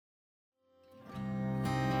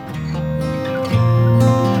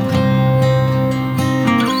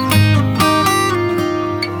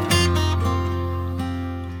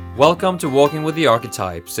Welcome to Walking with the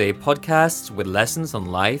Archetypes, a podcast with lessons on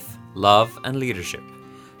life, love, and leadership.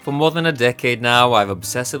 For more than a decade now, I've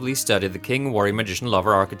obsessively studied the King, Warrior, Magician,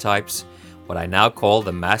 Lover archetypes, what I now call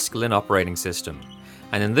the masculine operating system.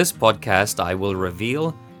 And in this podcast, I will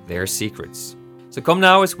reveal their secrets. So come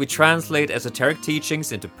now as we translate esoteric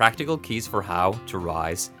teachings into practical keys for how to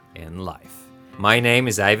rise in life. My name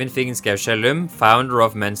is Eivind Figenschou-Schellum, founder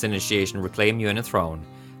of Men's Initiation Reclaim Your Inner Throne,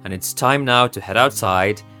 and it's time now to head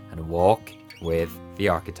outside and walk with the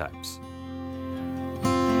archetypes.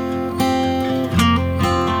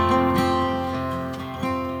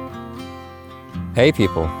 Hey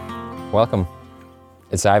people, welcome.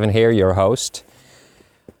 It's Ivan here, your host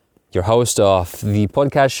of the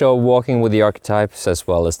podcast show Walking with the Archetypes, as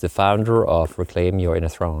well as the founder of Reclaim Your Inner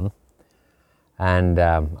Throne. And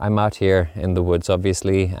I'm out here in the woods,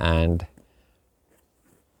 obviously, and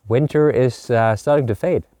winter is starting to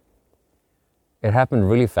fade. It happened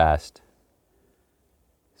really fast.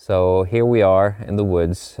 So here we are in the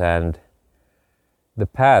woods, and the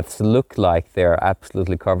paths look like they're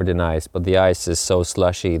absolutely covered in ice, but the ice is so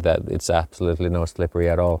slushy that it's absolutely not slippery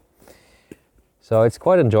at all. So it's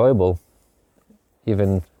quite enjoyable,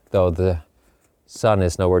 even though the sun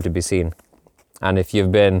is nowhere to be seen. And if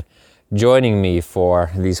you've been joining me for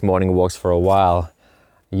these morning walks for a while,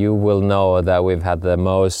 you will know that we've had the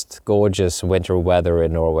most gorgeous winter weather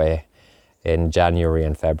in Norway in January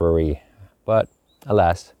and February. But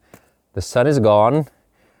alas, the sun is gone,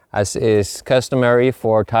 as is customary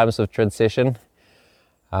for times of transition.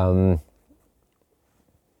 So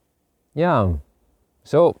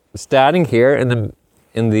standing here in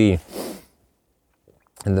the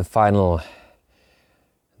final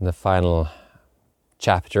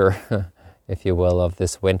chapter, if you will, of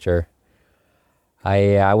this winter,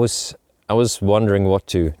 I was wondering what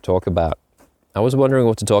to talk about. I was wondering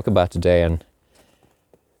what to talk about today, and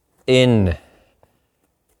in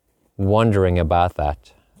wondering about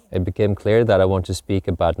that, it became clear that I want to speak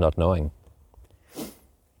about not knowing.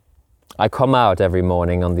 I come out every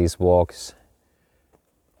morning on these walks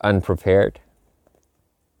unprepared.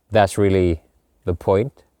 That's really the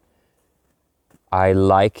point. I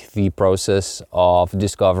like the process of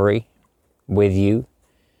discovery with you.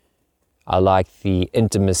 I like the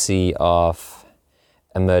intimacy of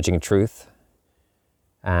emerging truth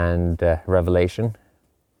and revelation.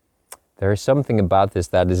 There is something about this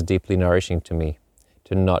that is deeply nourishing to me,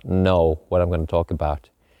 to not know what I'm going to talk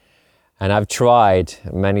about. And I've tried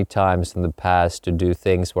many times in the past to do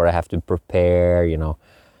things where I have to prepare,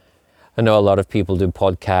 I know a lot of people do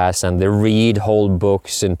podcasts and they read whole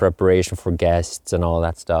books in preparation for guests and all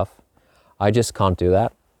that stuff. I just can't do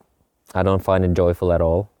that. I don't find it joyful at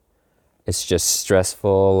all. It's just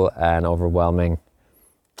stressful and overwhelming,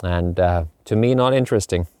 and to me, not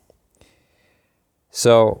interesting.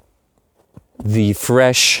 So the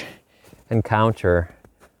fresh encounter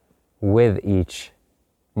with each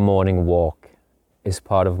morning walk is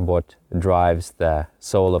part of what drives the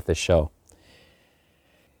soul of the show.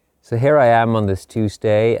 So here I am on this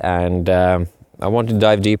Tuesday, and I want to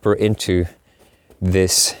dive deeper into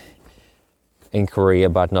this inquiry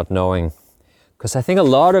about not knowing. Because I think a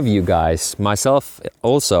lot of you guys, myself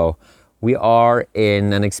also, we are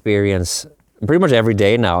in an experience pretty much every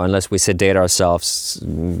day now, unless we sedate ourselves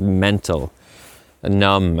mental,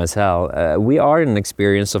 numb as hell. We are in an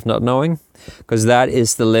experience of not knowing, because that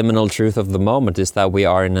is the liminal truth of the moment, is that we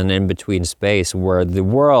are in an in-between space where the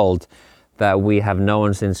world that we have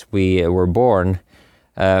known since we were born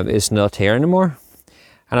is not here anymore.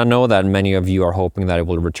 And I know that many of you are hoping that it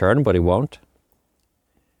will return, but it won't.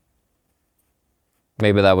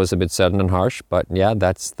 Maybe that was a bit sudden and harsh, but yeah,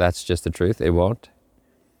 that's just the truth. It won't.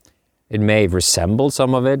 It may resemble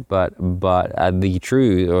some of it, but the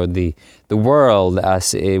truth, or the world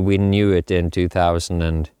as we knew it in 2000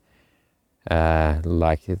 and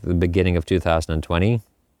like the beginning of 2020,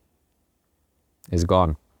 is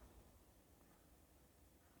gone.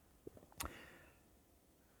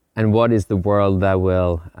 And what is the world that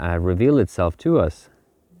will reveal itself to us?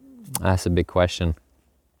 That's a big question.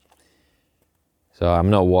 So I'm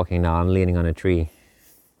not walking now, I'm leaning on a tree.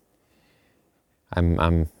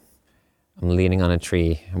 I'm leaning on a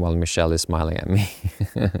tree while Michelle is smiling at me.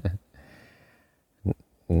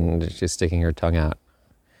 She's sticking her tongue out.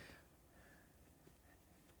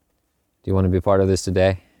 Do you want to be part of this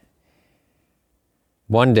today?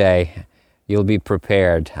 One day you'll be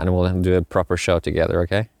prepared and we'll do a proper show together,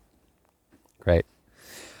 okay? Great.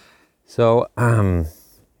 So,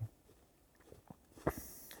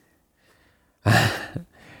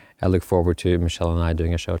 I look forward to Michelle and I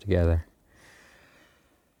doing a show together.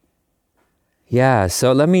 Yeah,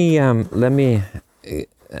 so let me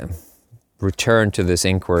return to this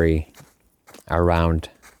inquiry around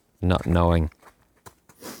not knowing.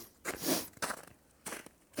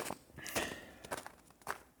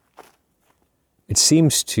 It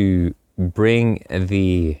seems to bring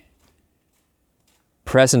the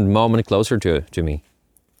present moment closer to me,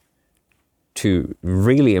 to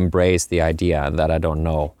really embrace the idea that I don't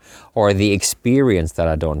know, or the experience that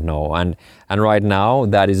I don't know. And right now,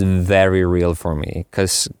 that is very real for me,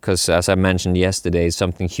 because as I mentioned yesterday,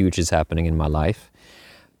 something huge is happening in my life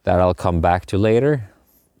that I'll come back to later.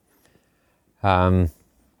 I'm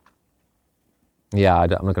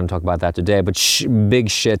not going to talk about that today, but big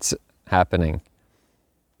shit's happening.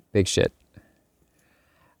 Big shit.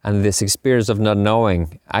 And this experience of not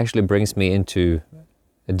knowing actually brings me into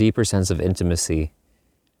a deeper sense of intimacy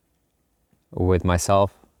with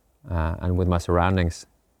myself and with my surroundings.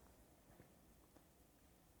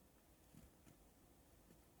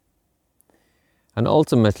 And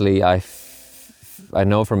ultimately, I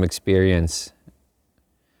know from experience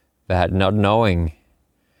that not knowing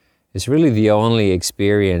is really the only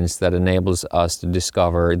experience that enables us to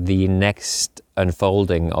discover the next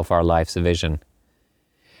unfolding of our life's vision.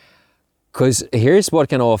 Because here's what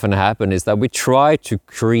can often happen is that we try to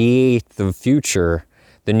create the future,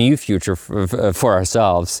 the new future for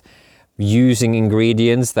ourselves, using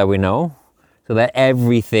ingredients that we know. So that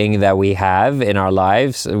everything that we have in our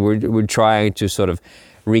lives, we're trying to sort of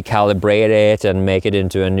recalibrate it and make it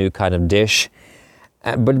into a new kind of dish.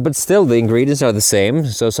 But still, the ingredients are the same.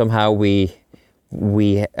 So somehow we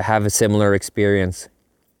have a similar experience.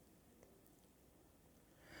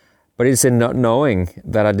 But it's in not knowing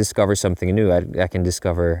that I discover something new. I can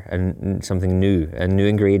discover something new, new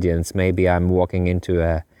ingredients. Maybe I'm walking into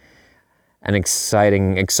an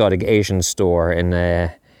exciting, exotic Asian store in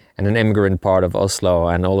an immigrant part of Oslo,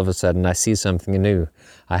 and all of a sudden I see something new.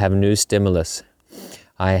 I have new stimulus.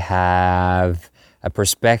 I have a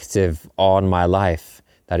perspective on my life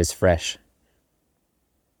that is fresh.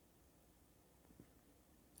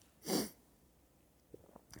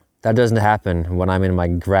 That doesn't happen when I'm in my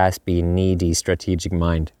graspy, needy, strategic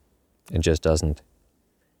mind. It just doesn't.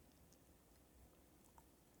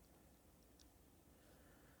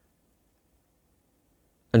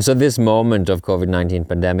 And so this moment of COVID-19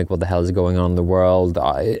 pandemic, what the hell is going on in the world?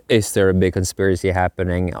 Is there a big conspiracy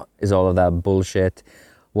happening? Is all of that bullshit?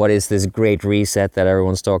 What is this great reset that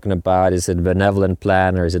everyone's talking about? Is it a benevolent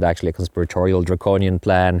plan, or is it actually a conspiratorial draconian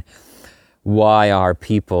plan? Why are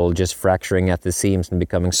people just fracturing at the seams and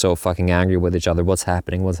becoming so fucking angry with each other? What's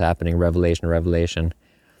happening? What's happening? Revelation.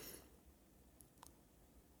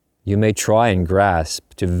 You may try and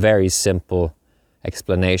grasp to very simple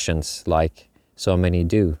explanations, like so many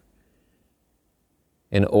do,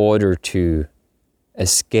 in order to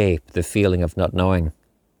escape the feeling of not knowing.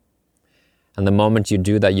 And the moment you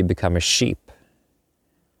do that, you become a sheep,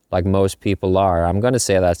 like most people are. I'm going to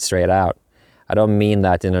say that straight out. I don't mean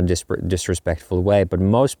that in a disrespectful way, but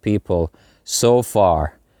most people so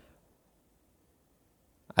far,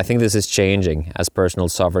 I think this is changing as personal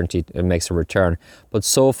sovereignty makes a return, but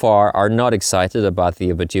so far are not excited about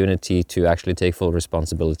the opportunity to actually take full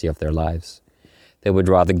responsibility of their lives. They would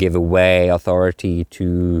rather give away authority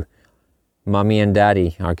to mommy and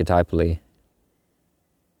daddy, archetypally.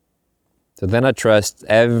 So then I trust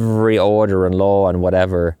every order and law and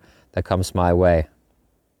whatever that comes my way.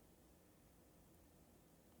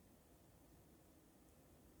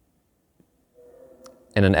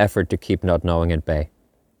 In an effort to keep not knowing at bay.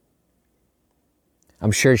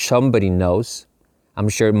 I'm sure somebody knows. I'm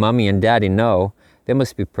sure mommy and daddy know. They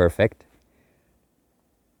must be perfect.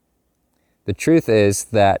 The truth is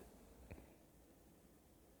that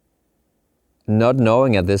not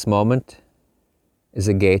knowing at this moment is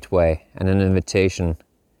a gateway and an invitation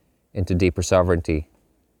into deeper sovereignty.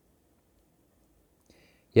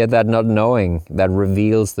 Yet that not knowing that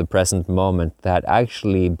reveals the present moment, that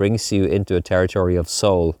actually brings you into a territory of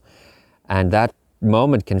soul. And that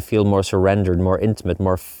moment can feel more surrendered, more intimate,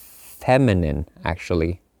 more feminine,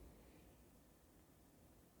 actually.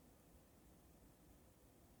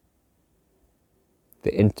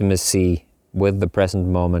 The intimacy with the present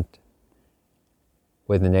moment,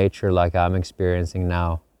 with nature like I'm experiencing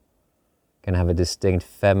now, can have a distinct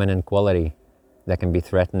feminine quality that can be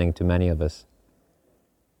threatening to many of us.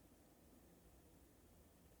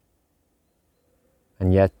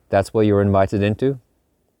 And yet, that's what you're invited into.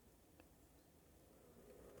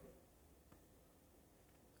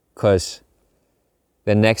 Because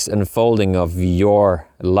the next unfolding of your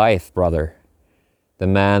life, brother, the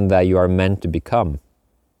man that you are meant to become,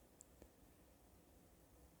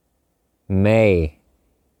 may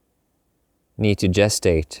need to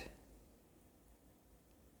gestate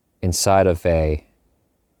inside of a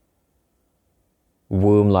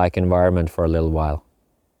womb-like environment for a little while.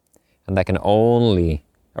 And that can only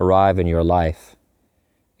arrive in your life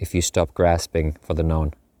if you stop grasping for the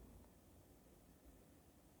known.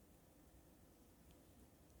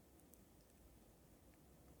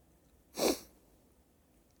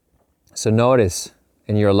 So notice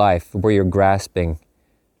in your life where you're grasping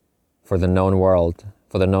for the known world,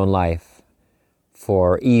 for the known life,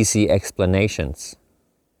 for easy explanations.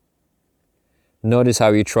 Notice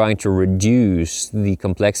how you're trying to reduce the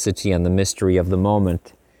complexity and the mystery of the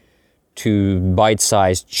moment to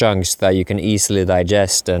bite-sized chunks that you can easily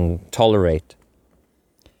digest and tolerate.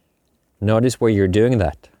 Notice where you're doing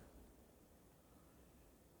that.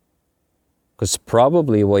 Because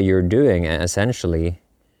probably what you're doing essentially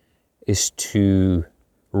is to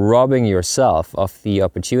robbing yourself of the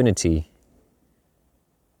opportunity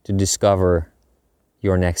to discover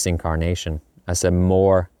your next incarnation as a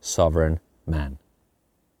more sovereign man.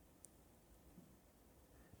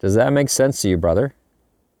 Does that make sense to you, brother?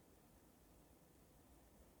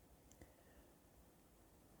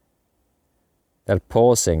 That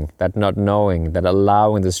pausing, that not knowing, that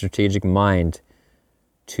allowing the strategic mind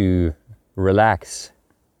to relax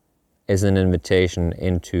is an invitation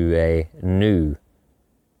into a new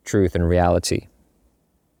truth and reality.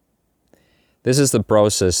 This is the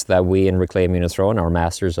process that we in Reclaiming the Throne are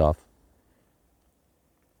masters of.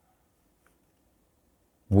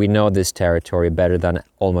 We know this territory better than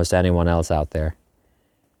almost anyone else out there.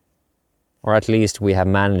 Or at least we have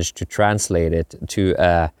managed to translate it to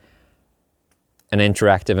an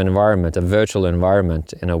interactive environment, a virtual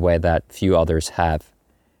environment, in a way that few others have.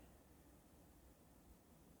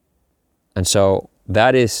 And so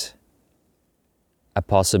that is a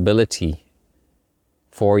possibility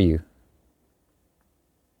for you.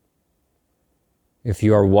 If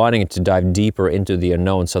you are wanting to dive deeper into the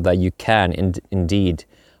unknown so that you can indeed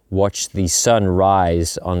watch the sun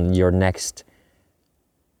rise on your next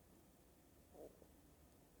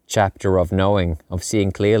chapter of knowing, of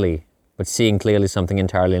seeing clearly, but seeing clearly something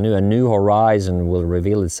entirely new. A new horizon will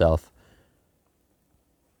reveal itself.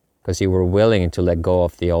 Because you were willing to let go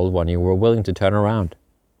of the old one. You were willing to turn around.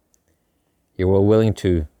 You were willing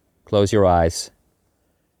to close your eyes,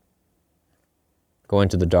 go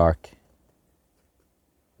into the dark,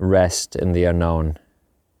 rest in the unknown,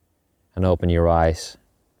 and open your eyes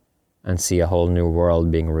and see a whole new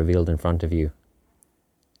world being revealed in front of you.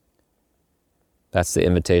 That's the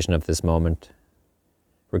invitation of this moment.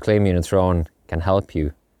 Reclaiming the Throne can help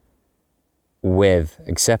you with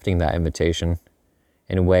accepting that invitation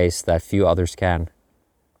in ways that few others can.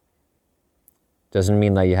 Doesn't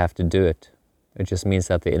mean that you have to do it. It just means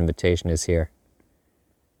that the invitation is here.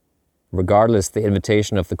 Regardless, the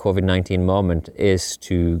invitation of the COVID-19 moment is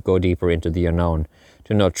to go deeper into the unknown,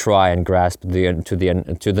 to not try and grasp to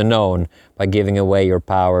the known by giving away your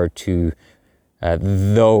power to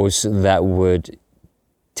those that would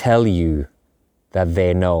tell you that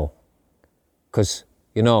they know. Because,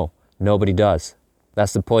 nobody does.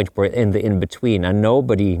 That's the point. We're in the in-between and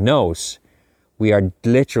nobody knows. We are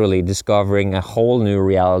literally discovering a whole new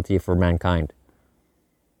reality for mankind.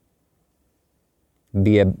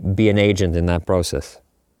 Be an agent in that process.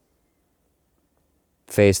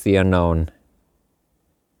 Face the unknown.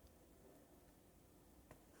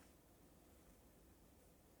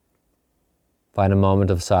 Find a moment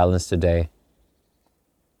of silence today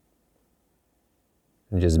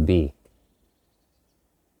and just be.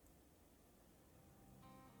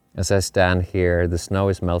 As I stand here, the snow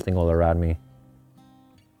is melting all around me.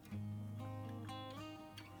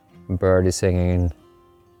 A bird is singing.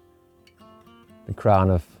 The crown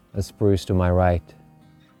of a spruce to my right.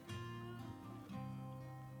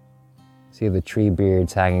 See the tree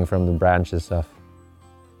beards hanging from the branches of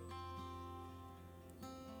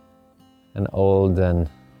an old and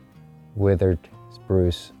withered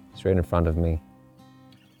spruce straight in front of me,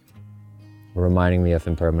 reminding me of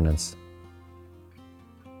impermanence.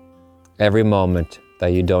 Every moment that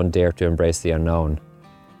you don't dare to embrace the unknown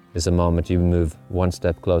is a moment you move one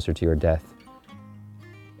step closer to your death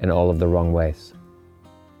in all of the wrong ways.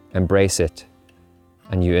 Embrace it,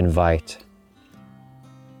 and you invite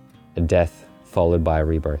a death followed by a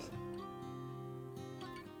rebirth.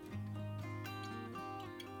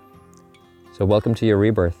 So welcome to your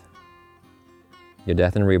rebirth, your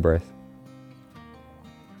death and rebirth.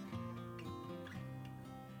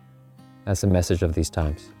 That's the message of these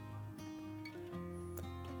times.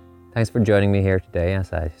 Thanks for joining me here today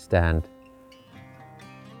as I stand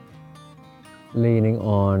leaning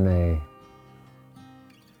on a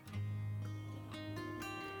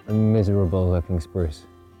miserable looking spruce.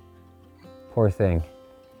 Poor thing.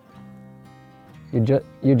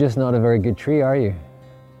 You're just not a very good tree, are you?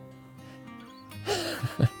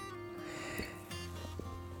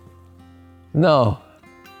 No.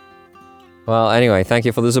 Well, anyway, thank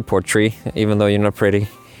you for the support, tree, even though you're not pretty.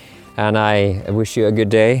 And I wish you a good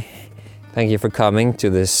day. Thank you for coming to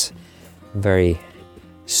this very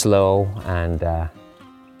slow and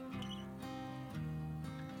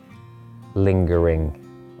lingering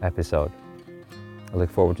episode. I look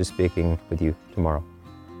forward to speaking with you tomorrow.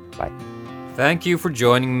 Bye. Thank you for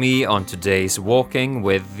joining me on today's Walking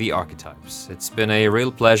with the Archetypes. It's been a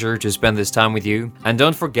real pleasure to spend this time with you. And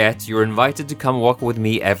don't forget, you're invited to come walk with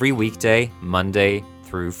me every weekday, Monday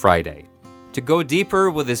through Friday. To go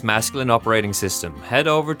deeper with this masculine operating system, head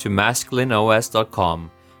over to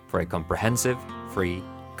masculineos.com for a comprehensive free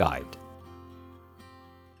guide.